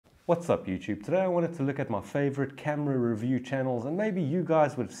What's up YouTube? Today I wanted to look at my favorite camera review channels, and maybe you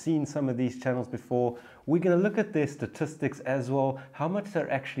guys would have seen some of these channels before. We're going to look at their statistics as well, how much they're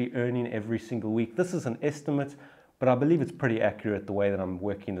actually earning every single week. This is an estimate, but I believe it's pretty accurate the way that I'm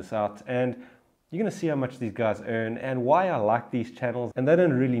working this out, and you're going to see how much these guys earn and why I like these channels. And they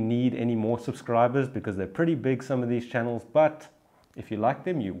don't really need any more subscribers because they're pretty big, some of these channels, but if you like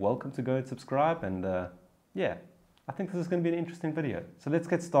them, you're welcome to go and subscribe. And yeah, I think this is going to be an interesting video. So let's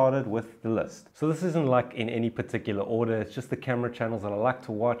get started with the list. So this isn't like in any particular order, it's just the camera channels that I like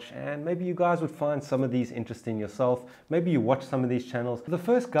to watch, and maybe you guys would find some of these interesting yourself. Maybe you watch some of these channels. The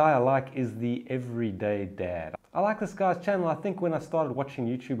first guy I like is the Everyday Dad. I like this guy's channel. I think when I started watching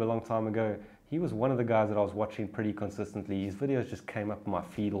YouTube a long time ago, he was one of the guys that I was watching pretty consistently. His videos just came up on my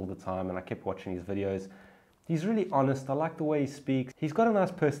feed all the time and I kept watching his videos. He's really honest. I like the way he speaks. He's got a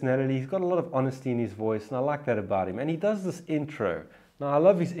nice personality. He's got a lot of honesty in his voice, and I like that about him. And he does this intro. Now, I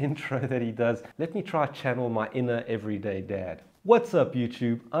love his intro that he does. Let me try channel my inner everyday dad. What's up,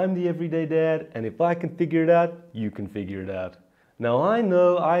 YouTube? I'm the Everyday Dad, and if I can figure it out, you can figure it out. Now, I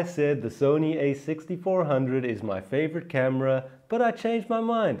know I said the Sony a6400 is my favorite camera, but I changed my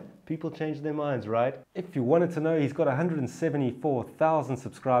mind. People change their minds, right? If you wanted to know, he's got 174,000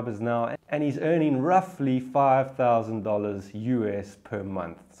 subscribers now, and he's earning roughly $5,000 US per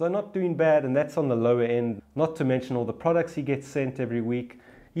month. So not doing bad, and that's on the lower end, not to mention all the products he gets sent every week.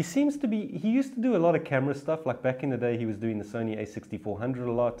 He used to do a lot of camera stuff, like back in the day he was doing the Sony a6400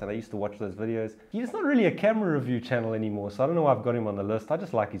 a lot, and I used to watch those videos. He's not really a camera review channel anymore, so I don't know why I've got him on the list. I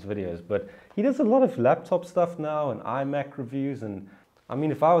just like his videos, but he does a lot of laptop stuff now and iMac reviews, and I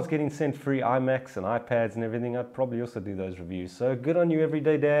mean, if I was getting sent free iMacs and iPads and everything, I'd probably also do those reviews. So good on you,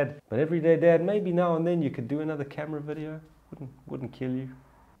 Everyday Dad. But Everyday Dad, maybe now and then you could do another camera video. Wouldn't kill you.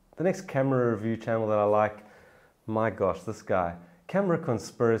 The next camera review channel that I like, my gosh, this guy. Camera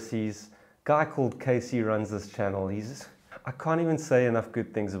Conspiracies. Guy called Casey runs this channel. I can't even say enough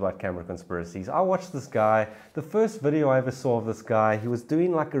good things about Camera Conspiracies. I watched this guy. The first video I ever saw of this guy, he was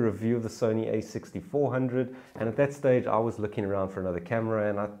doing like a review of the Sony a6400, and at that stage I was looking around for another camera,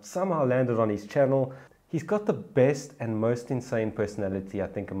 and I somehow landed on his channel. He's got the best and most insane personality, I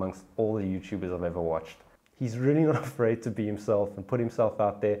think, amongst all the YouTubers I've ever watched. He's really not afraid to be himself and put himself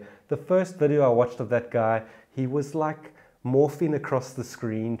out there. The first video I watched of that guy, he was like morphing across the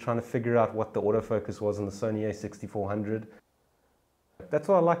screen, trying to figure out what the autofocus was on the Sony a6400. That's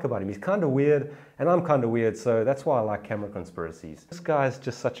what I like about him. He's kind of weird, and I'm kind of weird, so that's why I like Camera Conspiracies. This guy's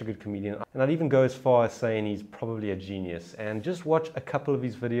just such a good comedian, and I'd even go as far as saying he's probably a genius. And just watch a couple of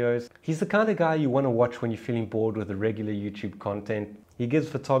his videos. He's the kind of guy you want to watch when you're feeling bored with the regular YouTube content. He gives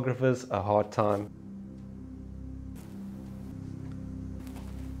photographers a hard time.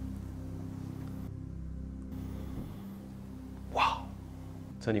 Wow.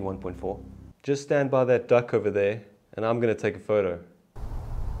 It's only 1.4. Just stand by that duck over there, and I'm going to take a photo.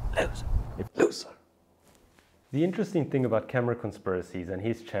 Loser. The interesting thing about Camera Conspiracies and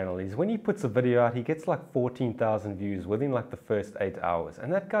his channel is when he puts a video out, he gets like 14,000 views within like the first 8 hours.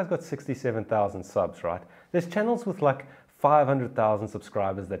 And that guy's got 67,000 subs, right? There's channels with like 500,000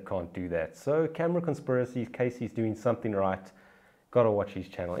 subscribers that can't do that. So Camera Conspiracies, Casey's doing something right. Gotta watch his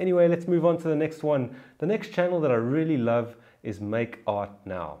channel. Anyway, let's move on to the next one. The next channel that I really love is Make Art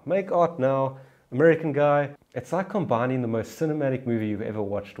Now. Make Art Now, American guy. It's like combining the most cinematic movie you've ever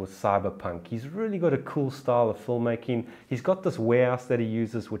watched with cyberpunk. He's really got a cool style of filmmaking. He's got this warehouse that he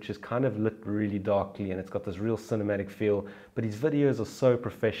uses, which is kind of lit really darkly, and it's got this real cinematic feel, but his videos are so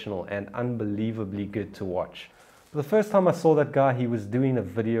professional and unbelievably good to watch. The first time I saw that guy, he was doing a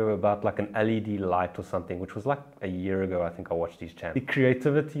video about like an LED light or something, which was like a year ago, I think I watched his channel. The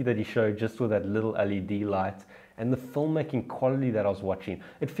creativity that he showed just with that little LED light, and the filmmaking quality that I was watching.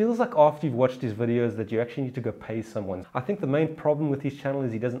 It feels like after you've watched his videos that you actually need to go pay someone. I think the main problem with his channel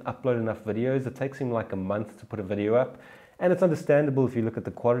is he doesn't upload enough videos. It takes him like a month to put a video up. And it's understandable if you look at the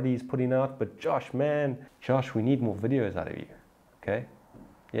quality he's putting out. But Josh, man, Josh, we need more videos out of you. Okay?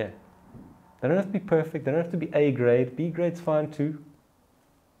 Yeah. They don't have to be perfect. They don't have to be A grade. B grade's fine too.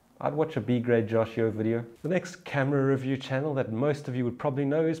 I'd watch a B grade Josh Yo video. The next camera review channel that most of you would probably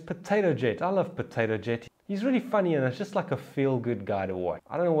know is Potato Jet. I love Potato Jet. He's really funny, and it's just like a feel-good guy to watch.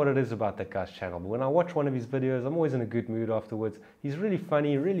 I don't know what it is about that guy's channel, but when I watch one of his videos, I'm always in a good mood afterwards. He's really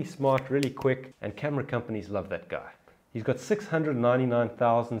funny, really smart, really quick, and camera companies love that guy. He's got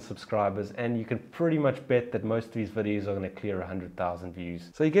 699,000 subscribers, and you can pretty much bet that most of his videos are going to clear 100,000 views.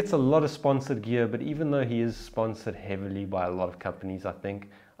 So he gets a lot of sponsored gear, but even though he is sponsored heavily by a lot of companies, I think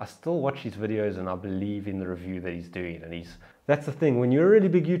I still watch his videos and I believe in the review that he's doing. And that's the thing, when you're a really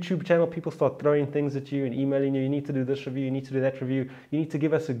big YouTube channel, people start throwing things at you and emailing you, you need to do this review, you need to do that review, you need to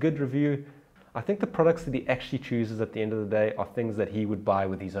give us a good review. I think the products that he actually chooses at the end of the day are things that he would buy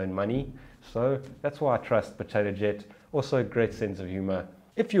with his own money. So that's why I trust Potato Jet. Also a great sense of humor.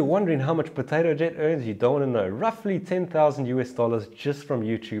 If you're wondering how much Potato Jet earns, you don't want to know. Roughly 10,000 US dollars just from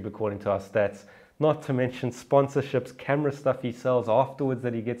YouTube according to our stats. Not to mention sponsorships, camera stuff he sells afterwards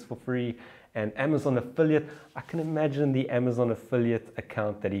that he gets for free, and Amazon affiliate. I can imagine the Amazon affiliate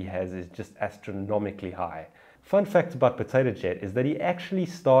account that he has is just astronomically high. Fun fact about Potato Jet is that he actually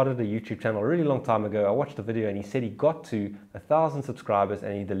started a YouTube channel a really long time ago. I watched the video and he said he got to 1,000 subscribers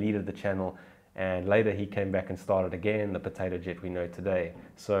and he deleted the channel. And later he came back and started again, the Potato Jet we know today.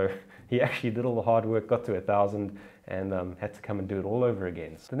 So he actually did all the hard work, got to 1,000 and had to come and do it all over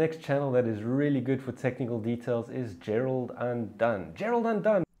again. The next channel that is really good for technical details is Gerald Undone. Gerald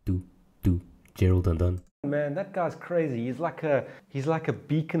Undone. Gerald Undone. Man, that guy's crazy. He's like a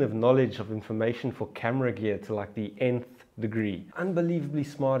beacon of knowledge, of information for camera gear to like the nth degree. Unbelievably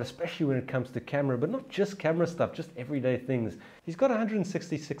smart, especially when it comes to camera, but not just camera stuff, just everyday things. He's got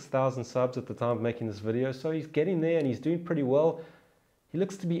 166,000 subs at the time of making this video, so he's getting there and he's doing pretty well. He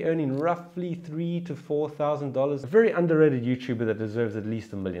looks to be earning roughly $3,000 to $4,000. A very underrated YouTuber that deserves at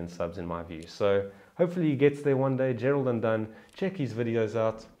least 1 million subs in my view. So hopefully he gets there one day. Gerald Undone, check his videos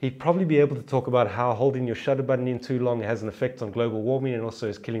out. He'd probably be able to talk about how holding your shutter button in too long has an effect on global warming and also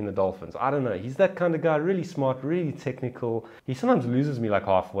is killing the dolphins. I don't know. He's that kind of guy, really smart, really technical. He sometimes loses me like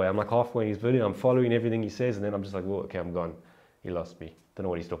halfway. I'm like halfway in his video, I'm following everything he says, and then I'm just like, well, okay, I'm gone. He lost me. Don't know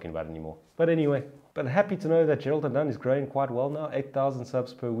what he's talking about anymore. But anyway, but happy to know that Gerald Undone is growing quite well now. 8,000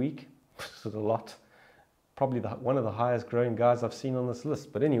 subs per week. This is a lot. Probably one of the highest growing guys I've seen on this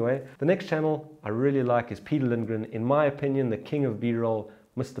list. But anyway, the next channel I really like is Peter Lindgren. In my opinion, the king of B-roll,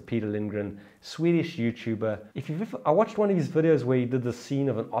 Mr. Peter Lindgren, Swedish YouTuber. I watched one of his videos where he did the scene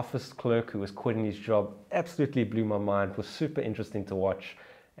of an office clerk who was quitting his job. Absolutely blew my mind. It was super interesting to watch.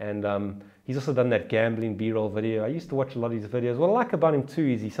 And he's also done that gambling B-roll video. I used to watch a lot of his videos. What I like about him too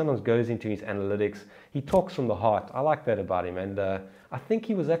is he sometimes goes into his analytics. He talks from the heart. I like that about him. And I think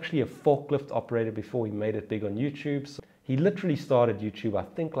he was actually a forklift operator before he made it big on YouTube. So he literally started YouTube, I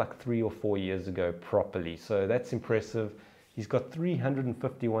think like 3 or 4 years ago properly. So that's impressive. He's got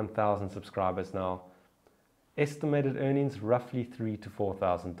 351,000 subscribers now. Estimated earnings roughly $3,000 to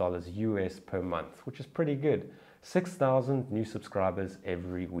 $4,000 US per month, which is pretty good. 6,000 new subscribers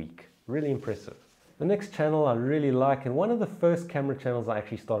every week. Really impressive. The next channel I really like, and one of the first camera channels I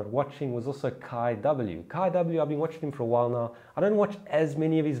actually started watching, was also Kai W. Kai W, I've been watching him for a while now. I don't watch as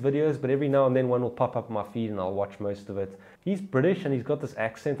many of his videos, but every now and then one will pop up on my feed and I'll watch most of it. He's British and he's got this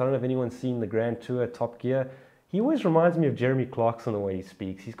accent. I don't know if anyone's seen the Grand Tour Top Gear. He always reminds me of Jeremy Clarkson the way he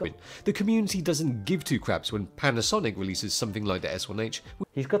speaks. The community doesn't give two craps when Panasonic releases something like the S1H.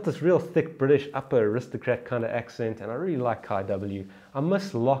 He's got this real thick British upper aristocrat kind of accent, and I really like Kai W. I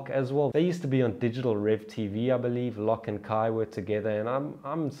miss Locke as well. They used to be on Digital Rev TV, I believe. Locke and Kai were together, and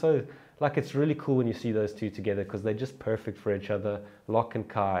I'm so, like, it's really cool when you see those two together because they're just perfect for each other. Locke and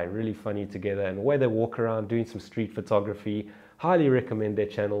Kai, really funny together, and the way they walk around doing some street photography. Highly recommend their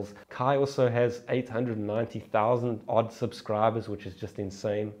channels. Kai also has 890,000 odd subscribers, which is just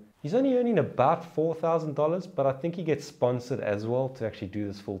insane. He's only earning about $4,000, but I think he gets sponsored as well to actually do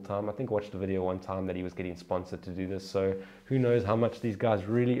this full time. I think I watched a video one time that he was getting sponsored to do this, so who knows how much these guys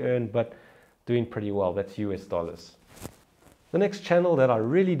really earn, but doing pretty well. That's US dollars. The next channel that I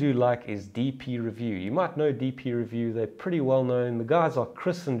really do like is DP Review. You might know DP Review, they're pretty well known. The guys are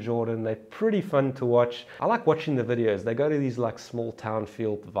Chris and Jordan, they're pretty fun to watch. I like watching the videos. They go to these like small town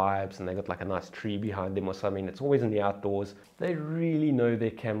field vibes and they got like a nice tree behind them or something. It's always in the outdoors. They really know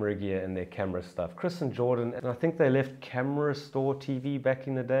their camera gear and their camera stuff. Chris and Jordan, and I think they left Camera Store TV back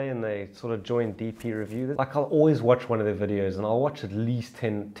in the day and they sort of joined DP Review. Like I'll always watch one of their videos and I'll watch at least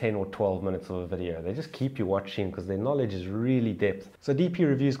 10 or 12 minutes of a video. They just keep you watching because their knowledge is really depth. So DP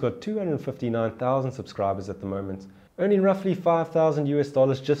Review's got 259,000 subscribers at the moment, earning roughly $5,000 US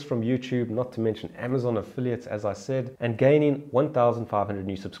dollars just from YouTube, not to mention Amazon affiliates as I said, and gaining 1,500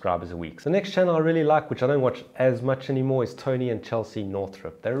 new subscribers a week. So the next channel I really like, which I don't watch as much anymore, is Tony and Chelsea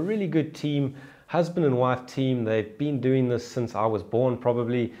Northrup. They're a really good team, husband and wife team. They've been doing this since I was born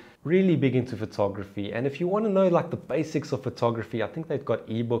probably. Really big into photography, and if you want to know like the basics of photography, I think they've got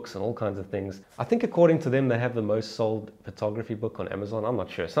ebooks and all kinds of things. I think according to them they have the most sold photography book on Amazon. I'm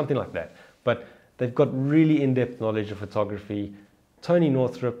not sure, something like that, but they've got really in-depth knowledge of photography. Tony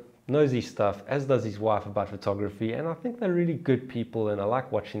Northrup, knows his stuff, as does his wife about photography, and I think they're really good people and I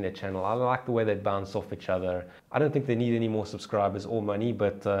like watching their channel. I like the way they bounce off each other. I don't think they need any more subscribers or money,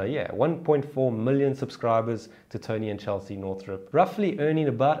 but yeah, 1.4 million subscribers to Tony and Chelsea Northrup. Roughly earning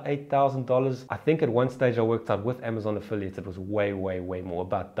about $8,000. I think at one stage I worked out with Amazon affiliates, it was way more,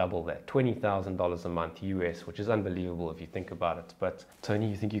 about double that. $20,000 a month US, which is unbelievable if you think about it. But Tony,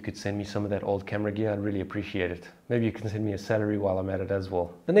 you think you could send me some of that old camera gear? I'd really appreciate it. Maybe you can send me a salary while I'm at it as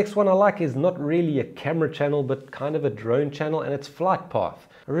well. The next one I like is not really a camera channel, but kind of a drone channel, and it's Flight Path.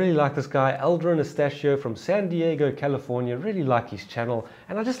 I really like this guy, Eldrin Anastasiou from San Diego, California. Really like his channel,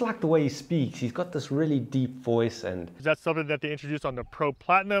 and I just like the way he speaks. He's got this really deep voice, and is that something that they introduced on the Pro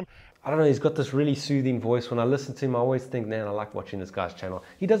Platinum? I don't know, he's got this really soothing voice. When I listen to him, I always think, man, I like watching this guy's channel.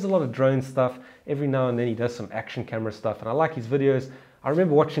 He does a lot of drone stuff. Every now and then he does some action camera stuff, and I like his videos. I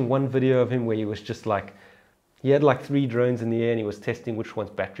remember watching one video of him where he was just like, he had like 3 drones in the air and he was testing which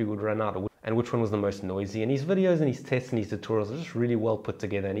one's battery would run out and which one was the most noisy. And his videos and his tests and his tutorials are just really well put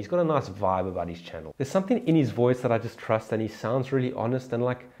together, and he's got a nice vibe about his channel. There's something in his voice that I just trust, and he sounds really honest, and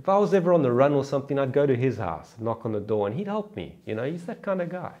like if I was ever on the run or something, I'd go to his house, knock on the door, and he'd help me. You know, he's that kind of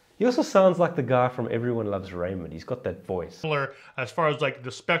guy. He also sounds like the guy from Everyone Loves Raymond. He's got that voice. Similar as far as like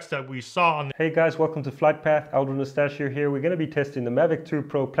the specs that we saw on the... Hey guys, welcome to Flight Path. Eldrin Anastasiou here. We're going to be testing the Mavic 2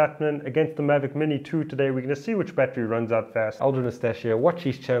 Pro Platinum against the Mavic Mini 2 today. We're going to see which battery runs out fast. Eldrin Anastasiou, watch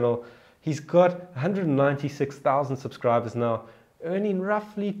his channel. He's got 196,000 subscribers now, earning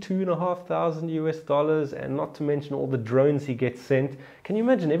roughly $2,500 US, and not to mention all the drones he gets sent. Can you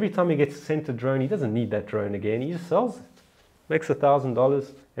imagine every time he gets sent a drone, he doesn't need that drone again, he just sells it. Makes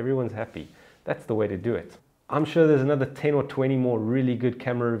 $1,000, everyone's happy. That's the way to do it. I'm sure there's another 10 or 20 more really good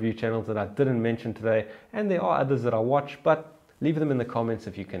camera review channels that I didn't mention today, and there are others that I watch, but leave them in the comments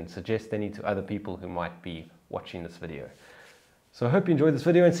if you can suggest any to other people who might be watching this video. So I hope you enjoyed this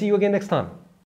video, and see you again next time.